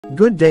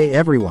Good day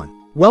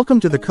everyone. Welcome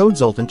to the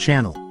Consultant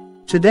channel.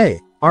 Today,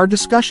 our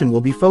discussion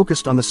will be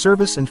focused on the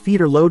service and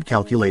feeder load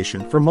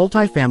calculation for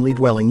multifamily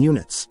dwelling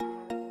units.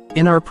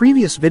 In our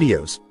previous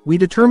videos, we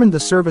determined the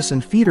service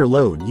and feeder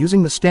load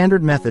using the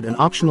standard method and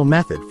optional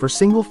method for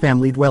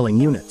single-family dwelling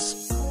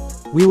units.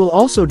 We will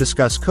also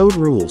discuss code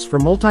rules for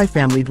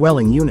multifamily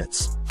dwelling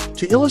units.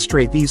 To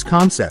illustrate these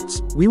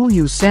concepts, we will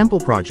use sample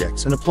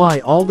projects and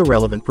apply all the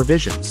relevant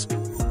provisions.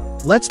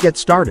 Let's get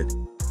started.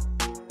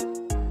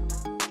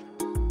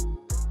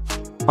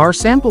 Our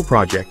sample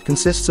project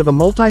consists of a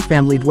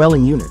multifamily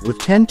dwelling unit with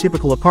 10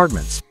 typical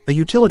apartments, a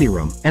utility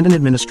room, and an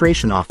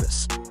administration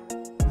office.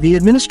 The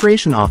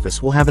administration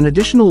office will have an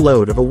additional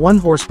load of a 1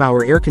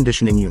 horsepower air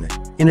conditioning unit,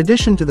 in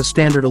addition to the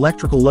standard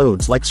electrical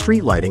loads like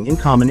street lighting in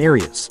common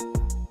areas.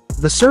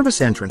 The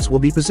service entrance will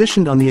be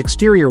positioned on the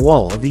exterior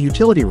wall of the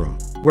utility room,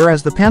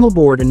 whereas the panel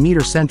board and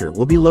meter center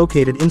will be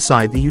located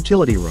inside the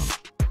utility room.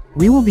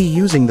 We will be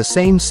using the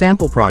same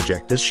sample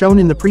project as shown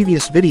in the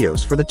previous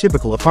videos for the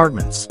typical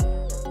apartments.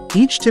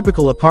 Each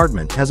typical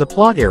apartment has a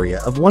plot area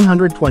of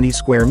 120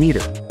 square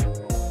meter.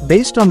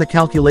 Based on the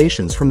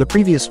calculations from the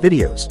previous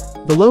videos,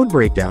 the load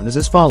breakdown is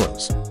as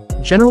follows.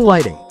 General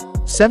lighting,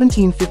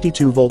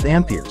 1752 volt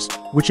amperes,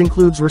 which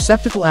includes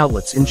receptacle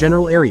outlets in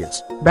general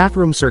areas,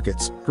 bathroom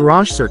circuits,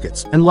 garage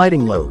circuits, and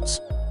lighting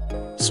loads.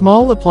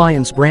 Small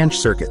appliance branch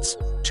circuits,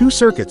 2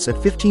 circuits at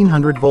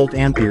 1500 volt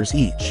amperes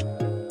each.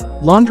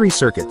 Laundry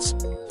circuits,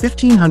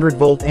 1500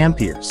 volt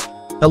amperes.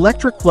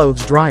 Electric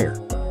clothes dryer,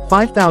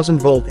 5000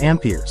 volt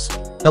amperes.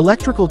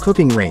 Electrical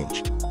cooking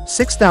range,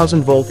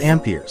 6000 volt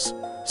amperes.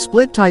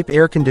 Split type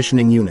air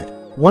conditioning unit,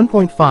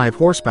 1.5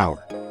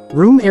 horsepower.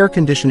 Room air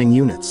conditioning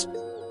units,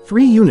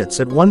 3 units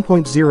at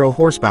 1.0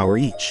 horsepower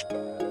each.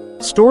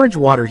 Storage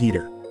water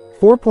heater,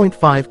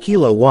 4.5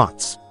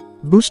 kilowatts.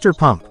 Booster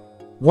pump,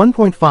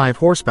 1.5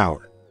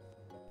 horsepower.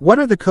 What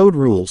are the code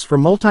rules for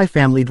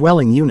multifamily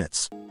dwelling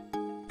units?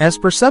 As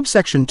per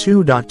subsection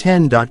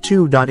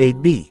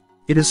 2.10.2.8b,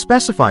 it is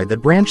specified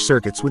that branch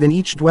circuits within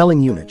each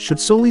dwelling unit should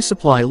solely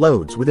supply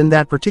loads within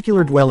that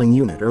particular dwelling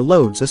unit or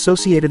loads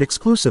associated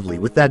exclusively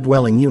with that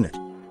dwelling unit.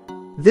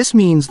 This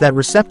means that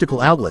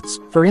receptacle outlets,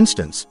 for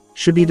instance,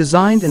 should be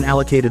designed and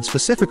allocated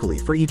specifically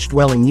for each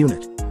dwelling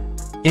unit.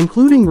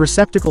 Including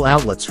receptacle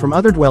outlets from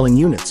other dwelling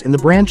units in the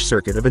branch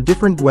circuit of a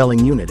different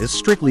dwelling unit is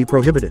strictly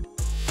prohibited.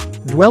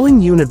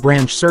 Dwelling unit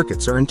branch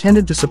circuits are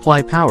intended to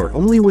supply power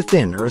only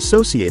within or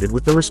associated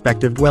with the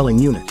respective dwelling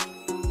unit.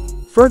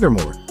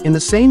 Furthermore, in the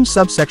same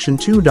subsection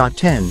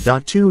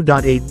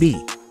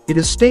 2.10.2.8b, it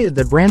is stated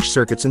that branch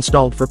circuits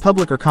installed for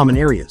public or common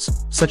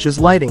areas, such as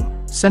lighting,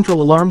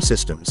 central alarm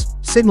systems,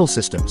 signal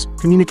systems,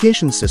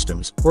 communication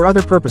systems, or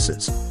other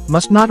purposes,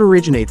 must not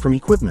originate from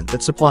equipment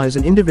that supplies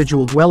an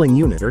individual dwelling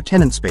unit or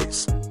tenant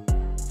space.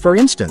 For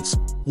instance,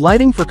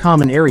 lighting for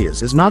common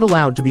areas is not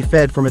allowed to be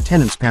fed from a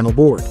tenant's panel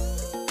board.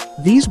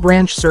 These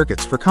branch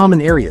circuits for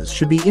common areas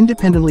should be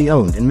independently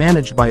owned and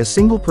managed by a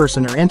single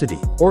person or entity,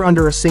 or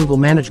under a single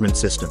management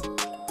system.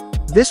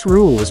 This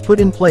rule is put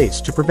in place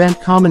to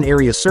prevent common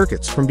area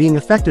circuits from being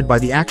affected by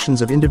the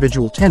actions of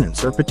individual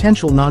tenants or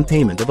potential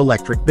non-payment of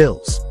electric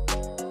bills.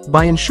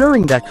 By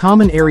ensuring that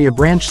common area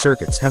branch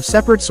circuits have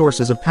separate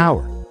sources of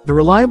power, the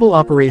reliable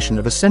operation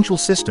of essential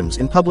systems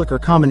in public or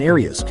common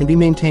areas can be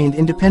maintained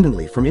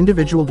independently from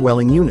individual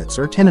dwelling units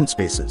or tenant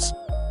spaces.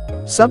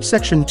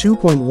 Subsection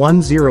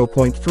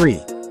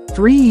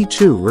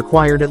 2.10.3.3e2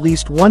 required at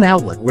least one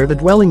outlet where the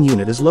dwelling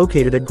unit is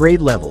located at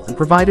grade level and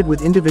provided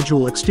with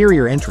individual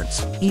exterior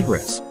entrance,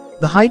 egress.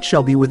 The height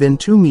shall be within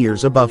 2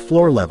 meters above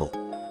floor level.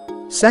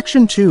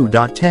 Section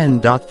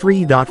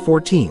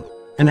 2.10.3.14,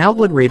 an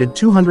outlet rated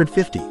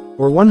 250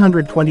 or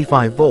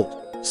 125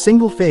 volt,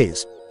 single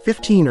phase,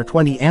 15 or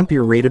 20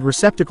 ampere rated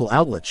receptacle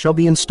outlet shall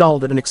be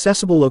installed at an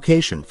accessible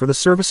location for the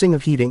servicing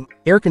of heating,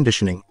 air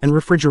conditioning, and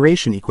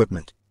refrigeration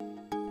equipment.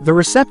 The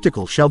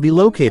receptacle shall be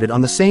located on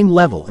the same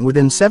level and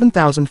within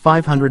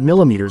 7,500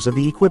 millimeters of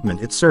the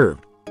equipment it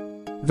served.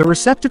 The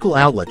receptacle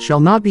outlet shall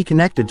not be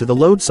connected to the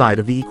load side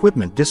of the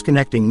equipment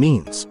disconnecting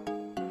means.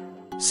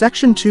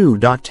 Section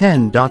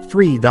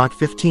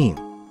 2.10.3.15.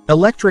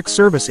 Electric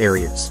service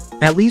areas.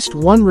 At least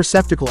one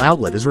receptacle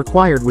outlet is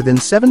required within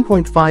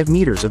 7.5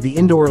 meters of the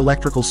indoor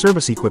electrical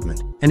service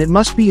equipment, and it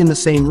must be in the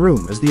same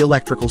room as the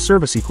electrical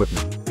service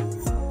equipment.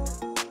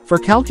 For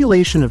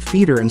calculation of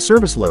feeder and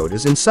service load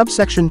is in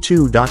subsection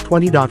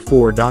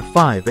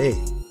 2.20.4.5a.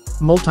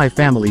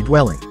 Multifamily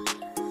dwelling.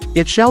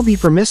 It shall be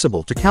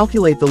permissible to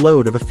calculate the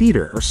load of a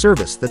feeder or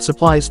service that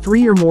supplies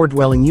 3 or more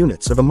dwelling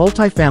units of a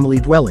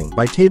multifamily dwelling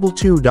by table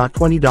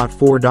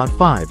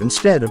 2.20.4.5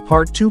 instead of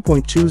part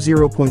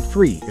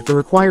 2.20.3 if the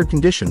required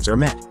conditions are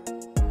met.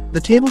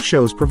 The table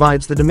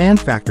provides the demand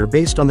factor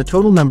based on the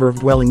total number of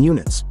dwelling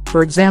units.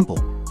 For example,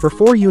 for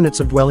 4 units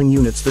of dwelling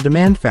units the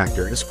demand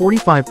factor is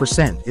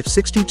 45%, if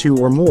 62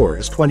 or more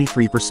is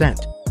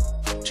 23%.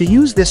 To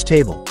use this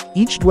table,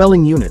 each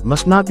dwelling unit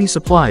must not be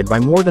supplied by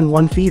more than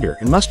one feeder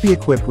and must be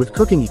equipped with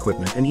cooking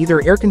equipment and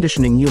either air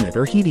conditioning unit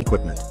or heat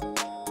equipment.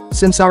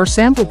 Since our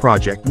sample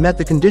project met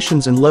the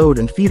conditions in load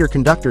and feeder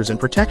conductors and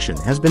protection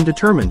has been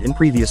determined in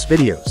previous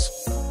videos.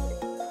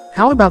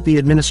 How about the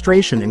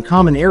administration and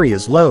common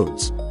areas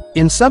loads?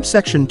 In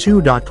subsection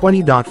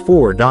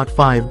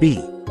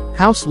 2.20.4.5b,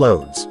 house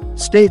loads,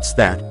 states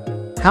that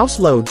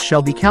house loads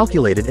shall be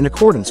calculated in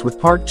accordance with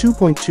Part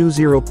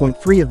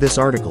 2.20.3 of this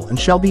article and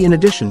shall be in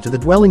addition to the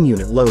dwelling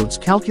unit loads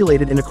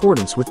calculated in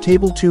accordance with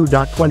Table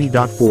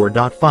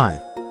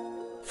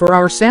 2.20.4.5. For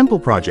our sample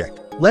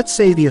project, let's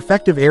say the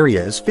effective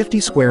area is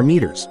 50 square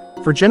meters.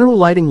 For general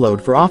lighting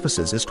load for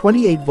offices is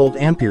 28 volt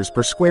amperes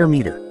per square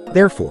meter.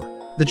 Therefore,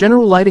 the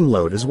general lighting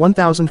load is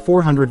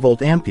 1400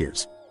 volt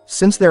amperes.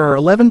 Since there are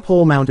 11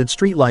 pole-mounted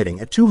street lighting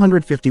at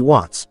 250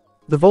 watts,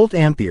 the volt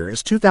ampere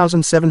is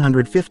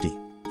 2750.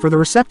 For the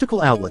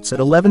receptacle outlets at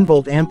 11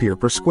 volt ampere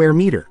per square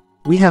meter,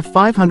 we have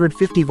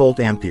 550 volt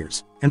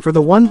amperes, and for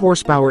the 1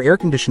 horsepower air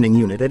conditioning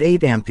unit at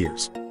 8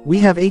 amperes, we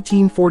have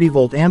 1840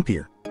 volt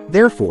ampere.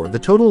 Therefore, the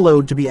total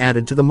load to be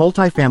added to the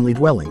multifamily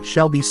dwelling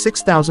shall be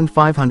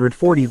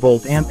 6540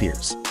 volt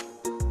amperes,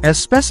 as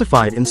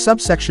specified in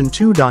subsection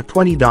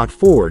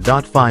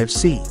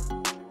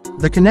 2.20.4.5c.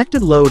 The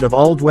connected load of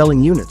all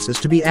dwelling units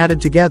is to be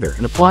added together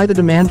and apply the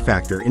demand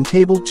factor in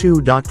Table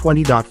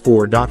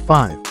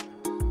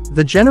 2.20.4.5.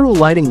 The general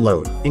lighting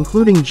load,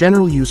 including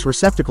general use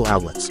receptacle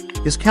outlets,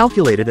 is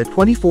calculated at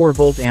 24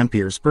 volt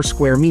amperes per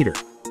square meter.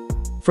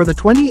 For the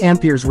 20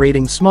 amperes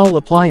rating small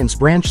appliance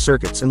branch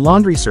circuits and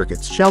laundry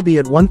circuits shall be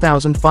at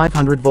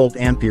 1500 volt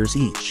amperes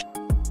each.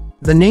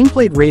 The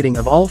nameplate rating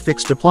of all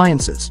fixed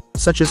appliances,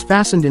 such as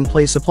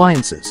fastened-in-place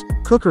appliances,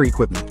 cooker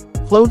equipment,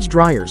 clothes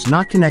dryers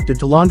not connected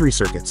to laundry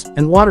circuits,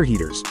 and water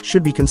heaters,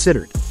 should be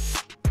considered.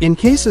 In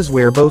cases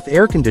where both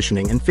air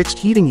conditioning and fixed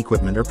heating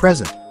equipment are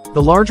present,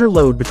 the larger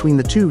load between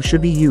the two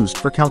should be used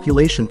for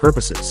calculation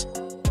purposes.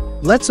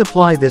 Let's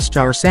apply this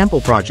to our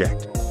sample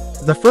project.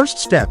 The first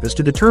step is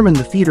to determine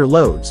the feeder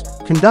loads,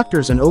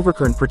 conductors and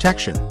overcurrent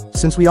protection.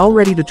 Since we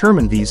already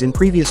determined these in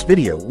previous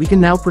video, we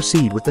can now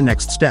proceed with the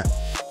next step.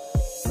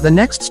 The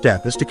next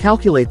step is to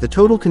calculate the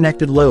total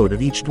connected load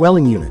of each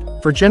dwelling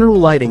unit, for general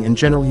lighting and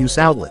general use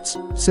outlets.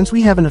 Since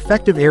we have an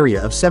effective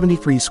area of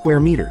 73 square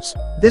meters,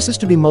 this is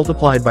to be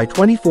multiplied by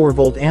 24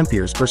 volt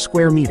amperes per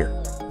square meter.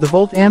 The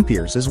volt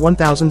amperes is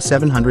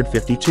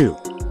 1752.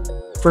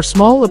 For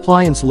small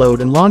appliance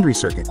load and laundry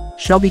circuit,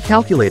 shall be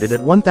calculated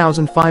at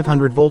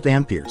 1500 volt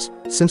amperes.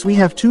 Since we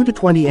have 2 to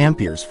 20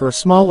 amperes for a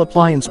small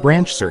appliance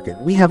branch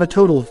circuit, we have a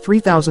total of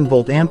 3000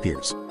 volt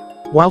amperes,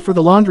 while for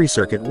the laundry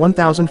circuit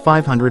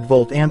 1500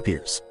 volt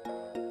amperes.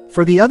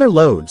 For the other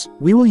loads,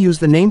 we will use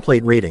the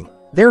nameplate rating,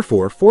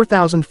 therefore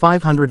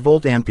 4500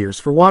 volt amperes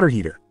for water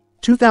heater,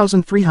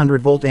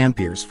 2300 volt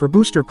amperes for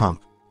booster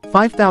pump,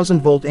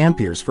 5000 volt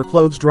amperes for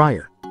clothes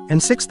dryer,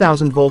 and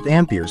 6000 volt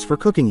amperes for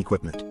cooking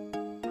equipment.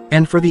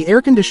 And for the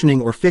air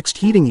conditioning or fixed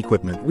heating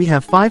equipment, we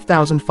have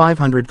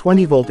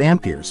 5520 volt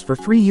amperes for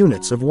 3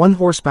 units of 1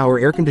 horsepower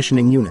air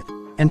conditioning unit,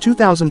 and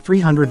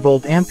 2300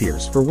 volt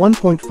amperes for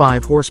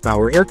 1.5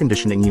 horsepower air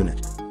conditioning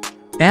unit.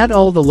 Add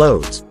all the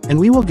loads, and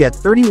we will get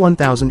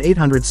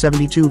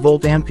 31,872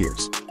 volt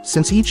amperes.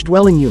 Since each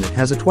dwelling unit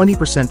has a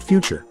 20%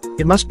 future,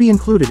 it must be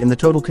included in the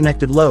total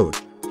connected load.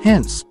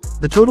 Hence,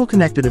 the total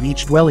connected of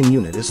each dwelling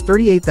unit is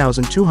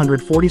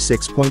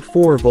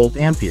 38,246.4 volt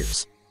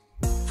amperes.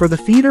 For the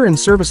feeder and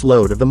service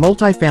load of the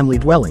multifamily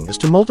dwelling is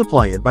to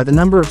multiply it by the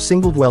number of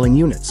single dwelling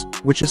units,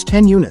 which is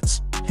 10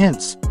 units.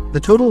 Hence, the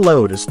total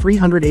load is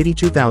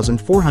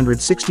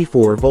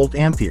 382,464 volt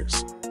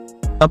amperes.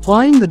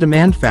 Applying the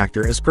demand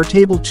factor as per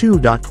Table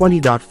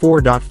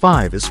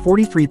 2.20.4.5 is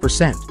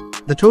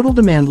 43%. The total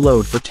demand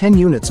load for 10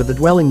 units of the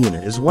dwelling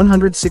unit is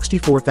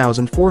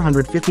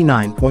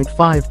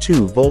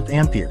 164,459.52 volt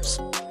amperes.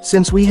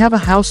 Since we have a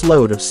house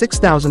load of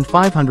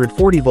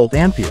 6,540 volt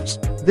amperes,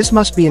 this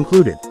must be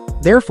included.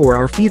 Therefore,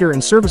 our feeder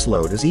and service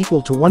load is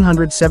equal to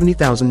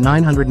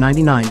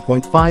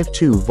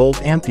 170,999.52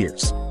 volt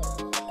amperes.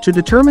 To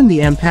determine the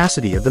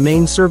ampacity of the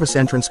main service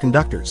entrance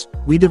conductors,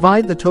 we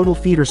divide the total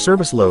feeder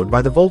service load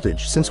by the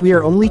voltage since we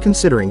are only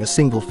considering a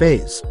single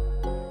phase.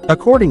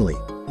 Accordingly,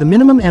 the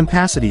minimum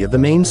ampacity of the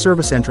main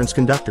service entrance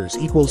conductors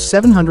equals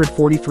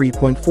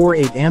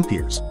 743.48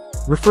 amperes.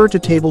 Refer to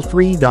Table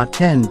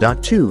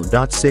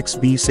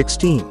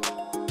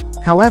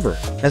 3.10.2.6b16. However,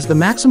 as the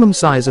maximum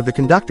size of the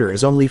conductor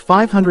is only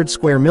 500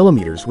 square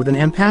millimeters with an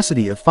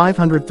ampacity of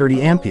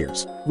 530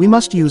 amperes, we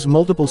must use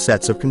multiple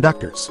sets of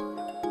conductors.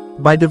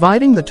 By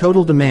dividing the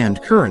total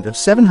demand current of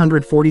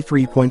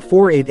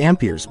 743.48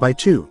 amperes by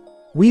 2,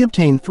 we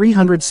obtain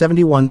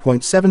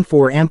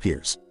 371.74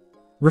 amperes.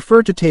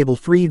 Refer to Table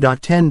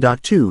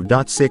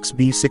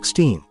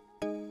 3.10.2.6b16.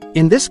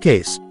 In this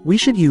case, we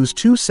should use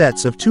 2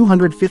 sets of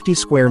 250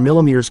 square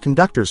millimeters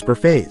conductors per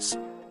phase.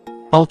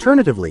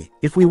 Alternatively,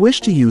 if we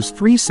wish to use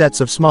 3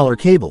 sets of smaller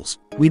cables,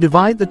 we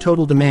divide the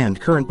total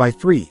demand current by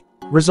 3,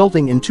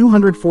 resulting in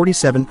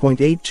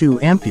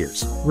 247.82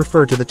 amperes.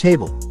 Refer to the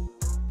table.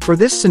 For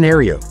this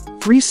scenario,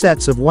 3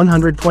 sets of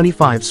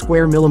 125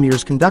 square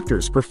millimeters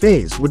conductors per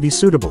phase would be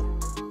suitable.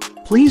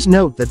 Please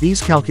note that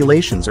these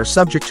calculations are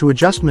subject to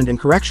adjustment and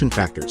correction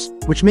factors,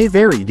 which may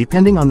vary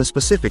depending on the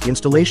specific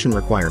installation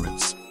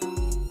requirements.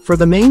 For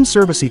the main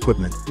service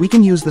equipment, we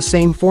can use the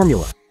same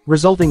formula.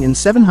 resulting in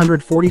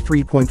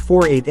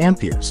 743.48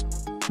 amperes.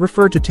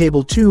 Refer to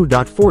Table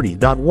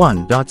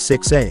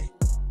 2.40.1.6a.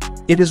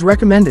 It is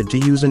recommended to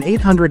use an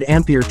 800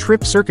 ampere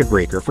trip circuit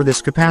breaker for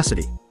this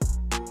capacity.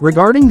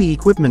 Regarding the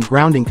equipment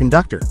grounding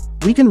conductor,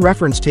 we can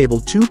reference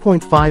Table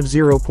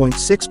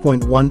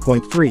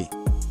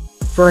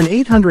 2.50.6.1.3. For an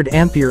 800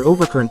 ampere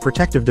overcurrent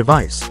protective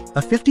device,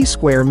 a 50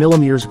 square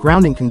millimeters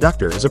grounding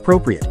conductor is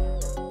appropriate.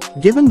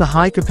 Given the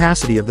high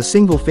capacity of the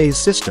single-phase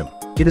system,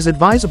 it is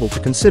advisable to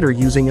consider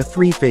using a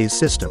three-phase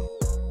system.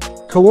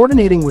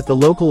 Coordinating with the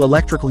local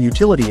electrical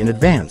utility in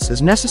advance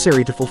is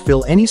necessary to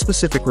fulfill any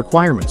specific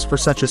requirements for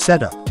such a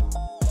setup.